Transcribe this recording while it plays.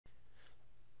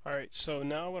Alright, so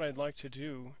now what I'd like to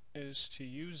do is to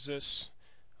use this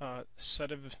set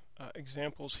of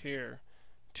examples here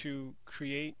to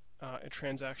create a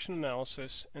transaction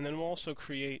analysis, and then we'll also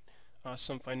create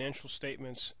some financial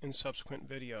statements in subsequent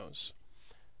videos.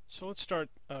 So let's start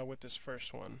with this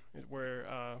first one, where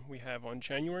we have on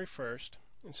January 1st,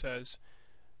 it says,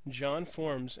 John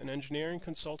forms an engineering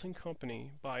consulting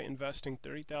company by investing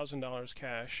 $30,000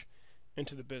 cash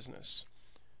into the business.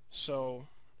 So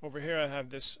over here I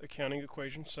have this accounting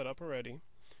equation set up already.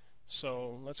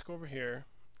 So let's go over here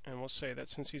and we'll say that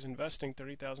since he's investing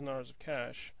 $30,000 of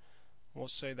cash, we'll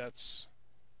say that's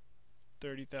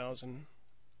 $30,000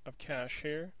 of cash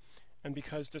here. And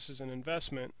because this is an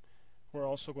investment, we're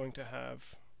also going to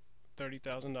have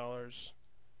 $30,000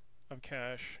 of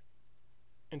cash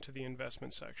into the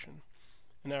investment section.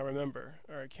 And now remember,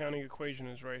 our accounting equation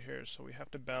is right here, so we have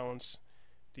to balance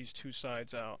these two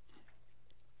sides out.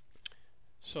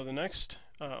 So the next,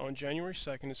 on January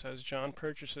 2nd, it says John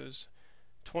purchases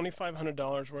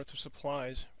 $2,500 worth of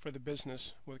supplies for the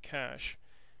business with cash,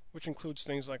 which includes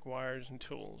things like wires and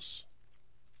tools.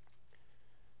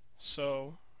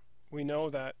 So we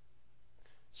know that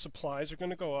supplies are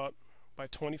going to go up by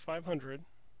 $2,500,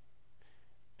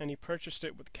 and he purchased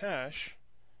it with cash,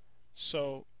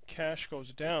 so cash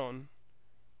goes down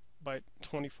by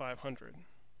 $2,500.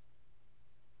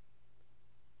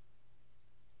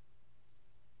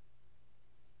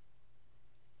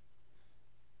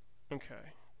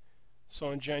 Okay, so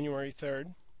on January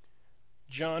 3rd,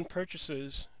 John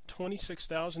purchases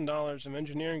 $26,000 of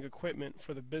engineering equipment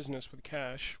for the business with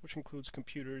cash, which includes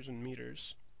computers and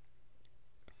meters.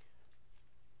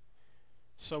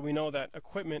 So we know that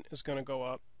equipment is going to go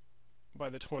up by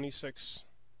the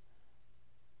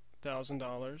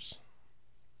 $26,000.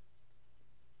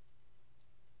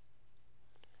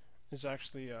 Is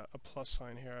actually a plus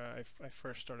sign here. I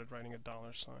first started writing a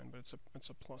dollar sign, but it's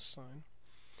a plus sign.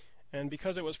 And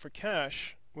because it was for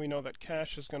cash, we know that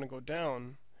cash is going to go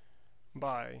down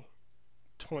by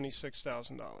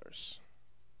 $26,000.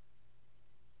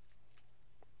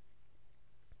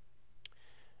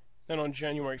 Then on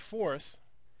January 4th,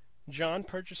 John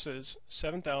purchases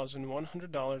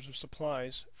 $7,100 of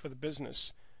supplies for the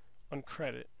business on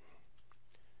credit.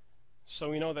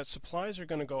 So we know that supplies are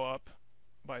going to go up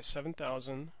by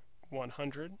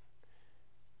 $7,100,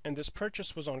 and this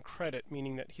purchase was on credit,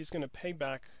 meaning that he's going to pay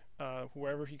back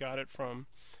whoever he got it from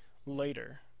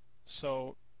later.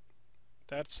 So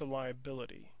that's a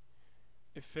liability.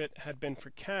 If it had been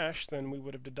for cash, then we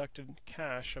would have deducted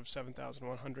cash of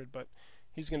 $7,100, but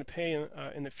he's going to pay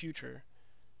in the future.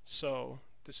 So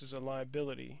this is a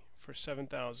liability for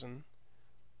 $7,100.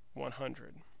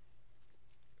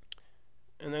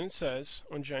 And then it says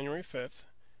on January 5th,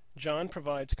 John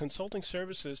provides consulting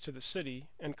services to the city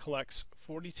and collects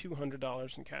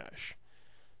 $4,200 in cash.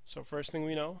 So first thing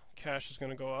we know, cash is going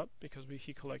to go up because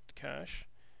he collected cash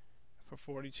for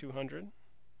 $4,200.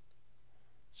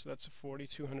 So that's a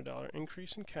 $4,200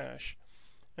 increase in cash.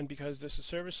 And because this is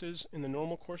services in the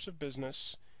normal course of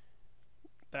business,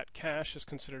 that cash is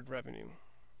considered revenue.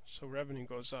 So revenue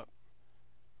goes up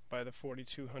by the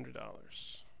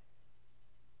 $4,200.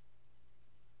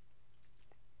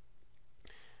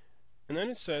 And then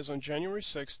it says on January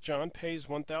 6th, John pays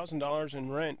 $1,000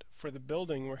 in rent for the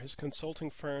building where his consulting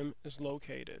firm is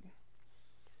located.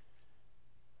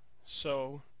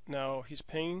 So now he's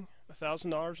paying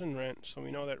 $1,000 in rent, so we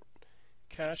know that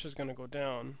cash is going to go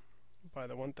down by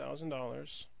the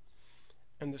 $1,000,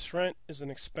 and this rent is an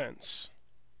expense.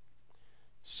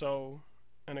 So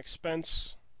an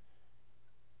expense,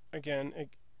 again,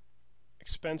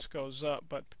 expense goes up,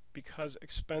 but because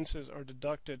expenses are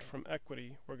deducted from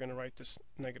equity, we're going to write this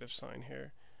negative sign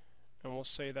here, and we'll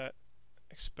say that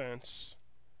expense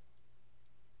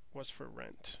was for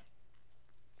rent.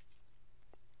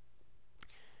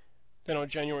 Then on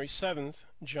January 7th,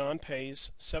 John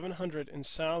pays $700 in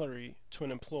salary to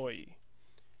an employee.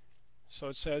 So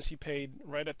it says he paid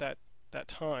right at that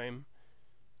time,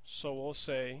 so we'll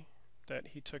say that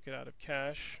he took it out of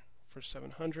cash for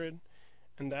 $700,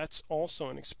 and that's also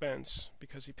an expense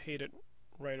because he paid it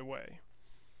right away.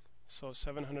 So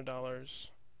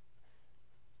 $700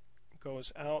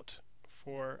 goes out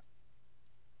for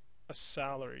a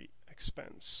salary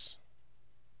expense.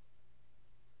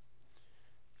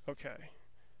 Okay.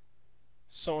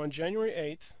 So on January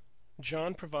 8th,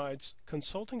 John provides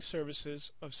consulting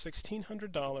services of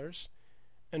 $1,600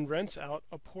 and rents out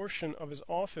a portion of his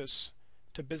office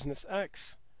to Business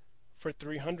X for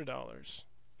 $300.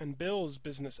 And bills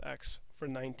Business X for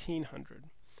 $1,900.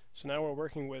 So now we're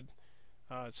working with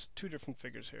it's two different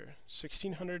figures here: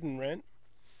 $1,600 in rent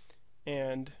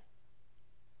and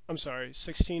I'm sorry,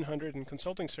 1,600 in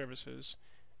consulting services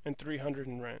and 300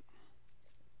 in rent.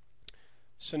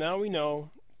 So now we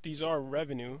know these are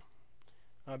revenue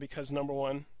because number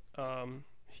one,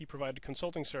 he provided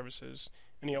consulting services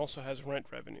and he also has rent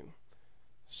revenue.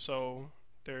 So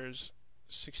there's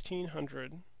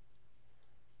 1,600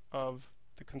 of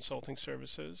the consulting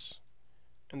services,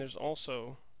 and there's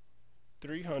also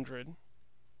 300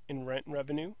 in rent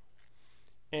revenue.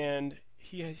 And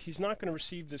he's not going to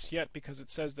receive this yet because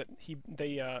it says that he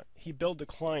billed the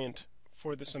client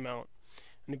for this amount,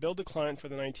 and he billed the client for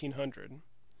the 1,900.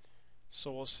 So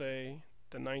we'll say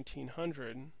the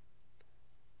 1,900. You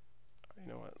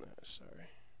know what? Sorry.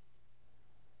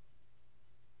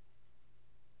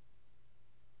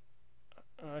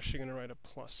 I'm actually going to write a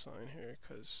plus sign here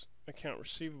because account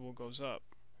receivable goes up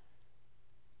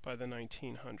by the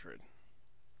 1,900.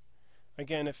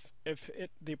 Again, if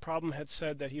the problem had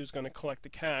said that he was going to collect the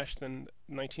cash, then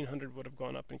 1,900 would have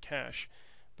gone up in cash.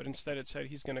 But instead it said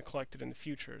he's going to collect it in the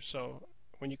future. So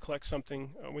when you collect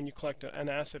something, when you collect an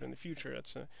asset in the future,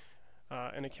 that's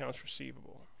an accounts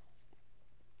receivable.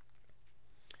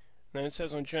 Then it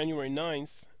says on January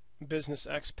 9th, Business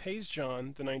X pays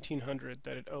John the 1,900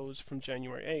 that it owes from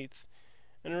January 8th.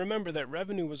 And remember that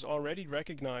revenue was already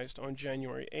recognized on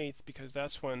January 8th because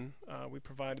that's when we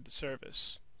provided the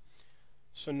service.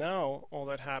 So now all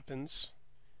that happens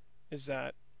is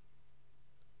that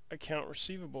account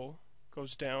receivable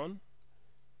goes down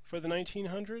for the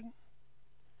 1,900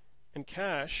 and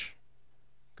cash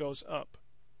goes up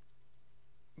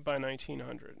by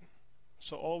 1,900.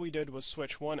 So all we did was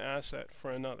switch one asset for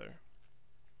another.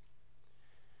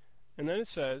 And then it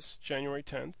says, January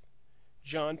 10th,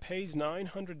 John pays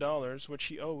 $900 which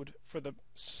he owed for the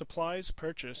supplies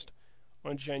purchased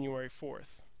on January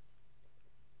 4th.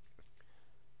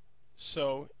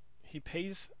 So he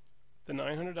pays the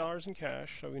 $900 in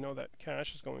cash, so we know that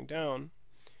cash is going down,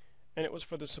 and it was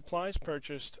for the supplies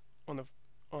purchased on the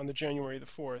January the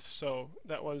 4th, so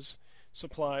that was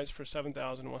supplies for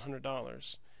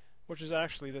 $7,100, which is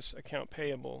actually this account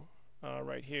payable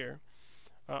right here,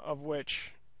 of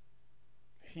which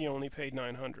he only paid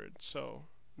 $900, so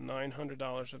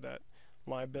 $900 of that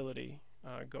liability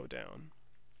go down.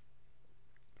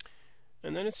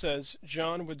 And then it says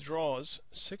John withdraws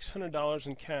 $600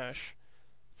 in cash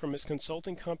from his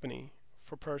consulting company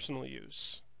for personal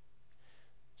use.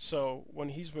 So when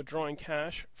he's withdrawing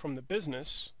cash from the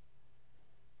business's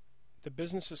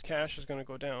cash is going to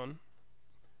go down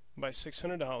by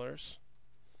 $600,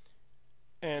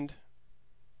 and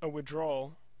a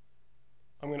withdrawal,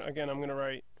 I'm going to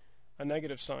write a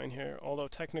negative sign here, although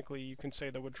technically you can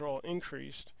say the withdrawal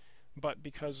increased, but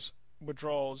because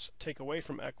withdrawals take away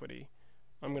from equity,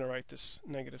 I'm going to write this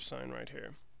negative sign right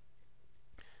here.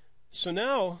 So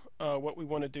now what we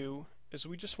want to do is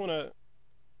we just want to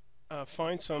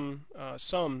find some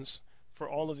sums for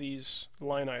all of these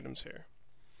line items here.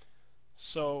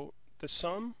 So the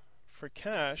sum for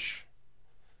cash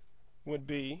would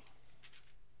be,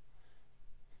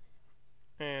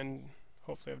 and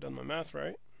hopefully I've done my math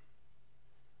right,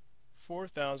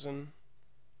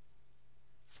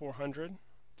 4,400.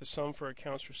 The sum for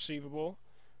accounts receivable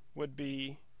would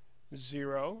be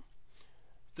 0.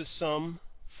 The sum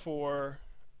for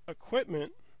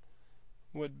equipment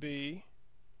would be,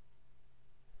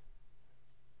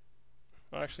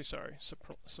 actually sorry,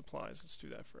 supplies, let's do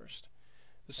that first.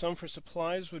 The sum for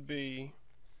supplies would be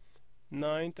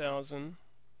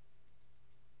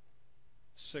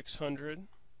 9,600.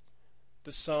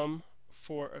 The sum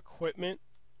for equipment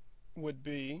would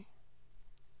be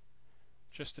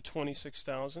just the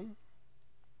 26,000.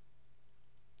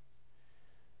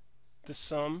 The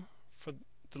sum for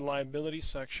the liability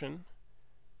section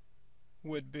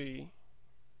would be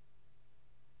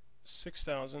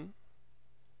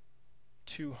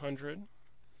 6,200.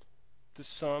 The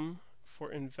sum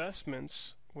for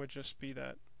investments would just be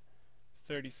that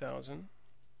 30,000.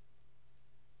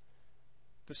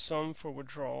 The sum for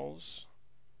withdrawals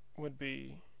would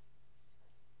be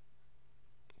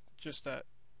just that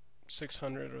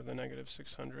 600 or the negative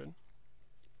 600.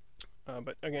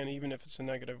 But again, even if it's a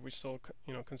negative, we still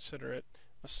consider it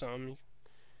a sum.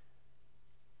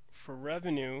 For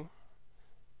revenue,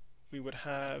 we would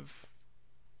have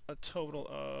a total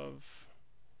of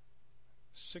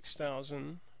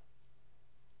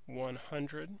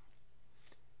 6,100,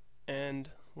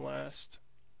 and last,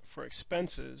 for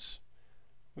expenses,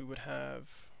 we would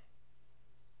have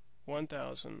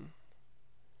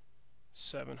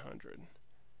 1,700.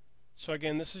 So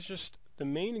again, this is just the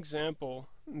main example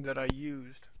that I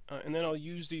used, and then I'll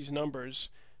use these numbers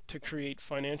to create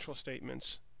financial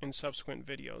statements in subsequent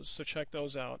videos, so check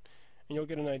those out. and you'll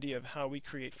get an idea of how we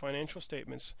create financial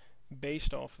statements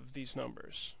based off of these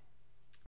numbers.